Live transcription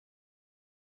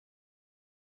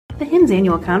The HIMSS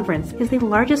annual conference is the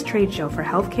largest trade show for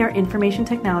healthcare information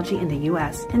technology in the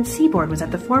U.S., and CBORD was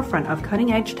at the forefront of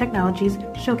cutting-edge technologies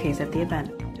showcased at the event.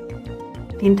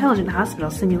 The Intelligent Hospital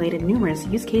simulated numerous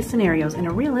use case scenarios in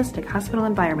a realistic hospital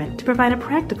environment to provide a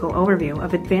practical overview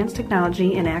of advanced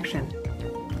technology in action.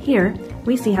 Here,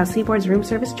 we see how CBORD's room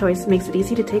service choice makes it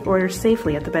easy to take orders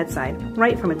safely at the bedside,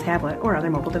 right from a tablet or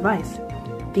other mobile device.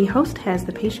 The host has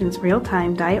the patient's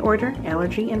real-time diet order,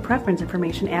 allergy, and preference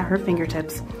information at her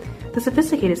fingertips. The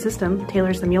sophisticated system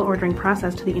tailors the meal ordering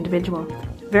process to the individual,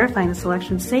 verifying the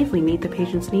selections safely meet the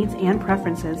patient's needs and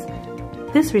preferences.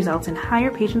 This results in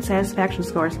higher patient satisfaction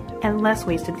scores and less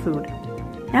wasted food.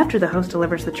 After the host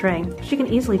delivers the tray, she can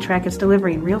easily track its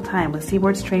delivery in real time with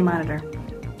CBORD's Tray Monitor.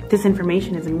 This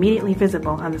information is immediately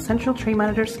visible on the central Tray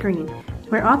Monitor screen,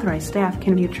 where authorized staff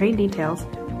can view tray details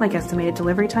like estimated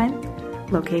delivery time,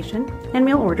 location, and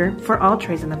meal order for all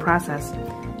trays in the process.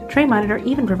 Tray Monitor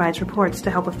even provides reports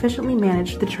to help efficiently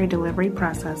manage the tray delivery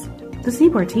process. The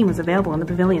CBORD team was available in the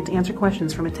Pavilion to answer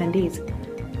questions from attendees.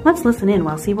 Let's listen in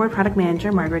while CBORD Product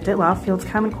Manager Margaret Ditloff fields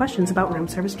common questions about room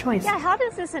service choice. Yeah, how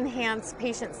does this enhance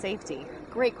patient safety?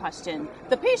 Great question.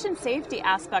 The patient safety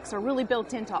aspects are really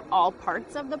built into all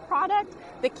parts of the product.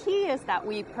 The key is that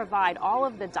we provide all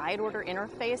of the diet order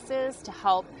interfaces to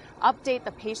help update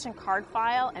the patient card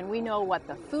file, and we know what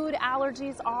the food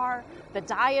allergies are, the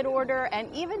diet order,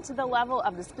 and even to the level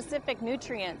of the specific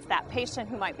nutrients that patient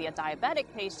who might be a diabetic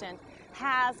patient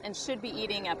has and should be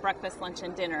eating at breakfast, lunch,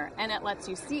 and dinner. And it lets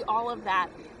you see all of that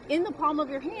in the palm of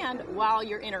your hand while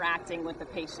you're interacting with the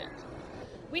patient.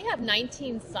 We have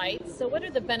 19 sites, so what are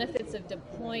the benefits of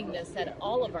deploying this at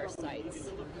all of our sites?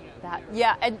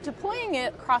 And deploying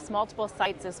it across multiple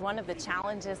sites is one of the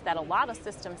challenges that a lot of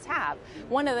systems have.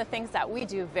 One of the things that we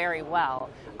do very well,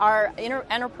 our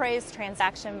Enterprise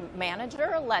Transaction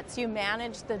Manager lets you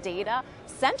manage the data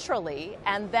centrally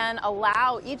and then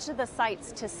allow each of the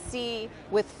sites to see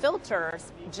with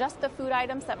filters just the food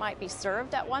items that might be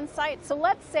served at one site. So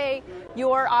let's say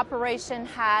your operation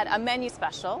had a menu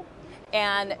special,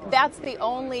 and that's the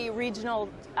only regional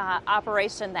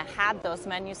operation that had those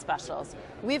menu specials.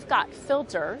 We've got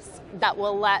filters that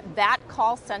will let that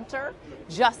call center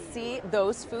just see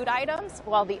those food items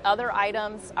while the other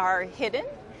items are hidden.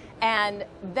 And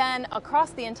then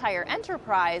across the entire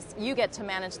enterprise, you get to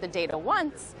manage the data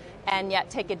once and yet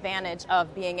take advantage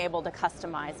of being able to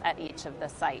customize at each of the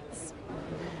sites.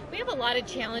 We have a lot of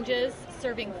challenges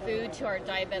serving food to our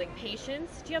diabetic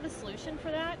patients. Do you have a solution for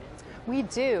that? We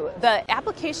do. The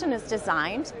application is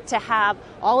designed to have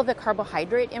all of the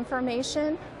carbohydrate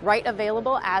information right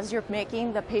available as you're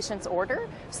making the patient's order.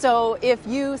 So if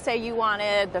you say you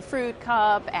wanted the fruit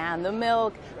cup and the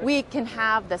milk, we can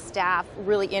have the staff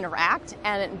really interact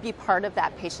and be part of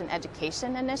that patient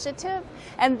education initiative.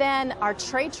 And then our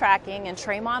tray tracking and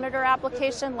tray monitor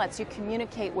application lets you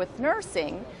communicate with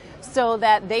nursing so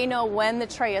that they know when the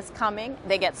tray is coming.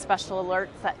 They get special alerts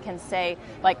that can say,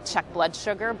 like, check blood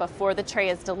sugar before the tray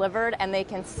is delivered, and they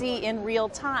can see in real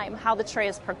time how the tray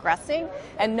is progressing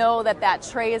and know that that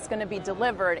tray is going to be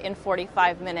delivered in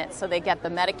 45 minutes, so they get the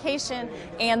medication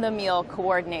and the meal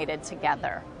coordinated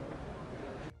together.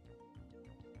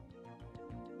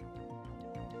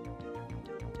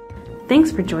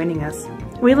 Thanks for joining us.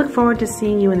 We look forward to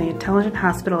seeing you in the Intelligent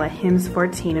Hospital at HIMSS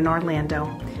 14 in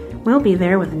Orlando. We'll be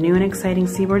there with new and exciting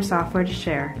CBORD software to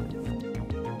share.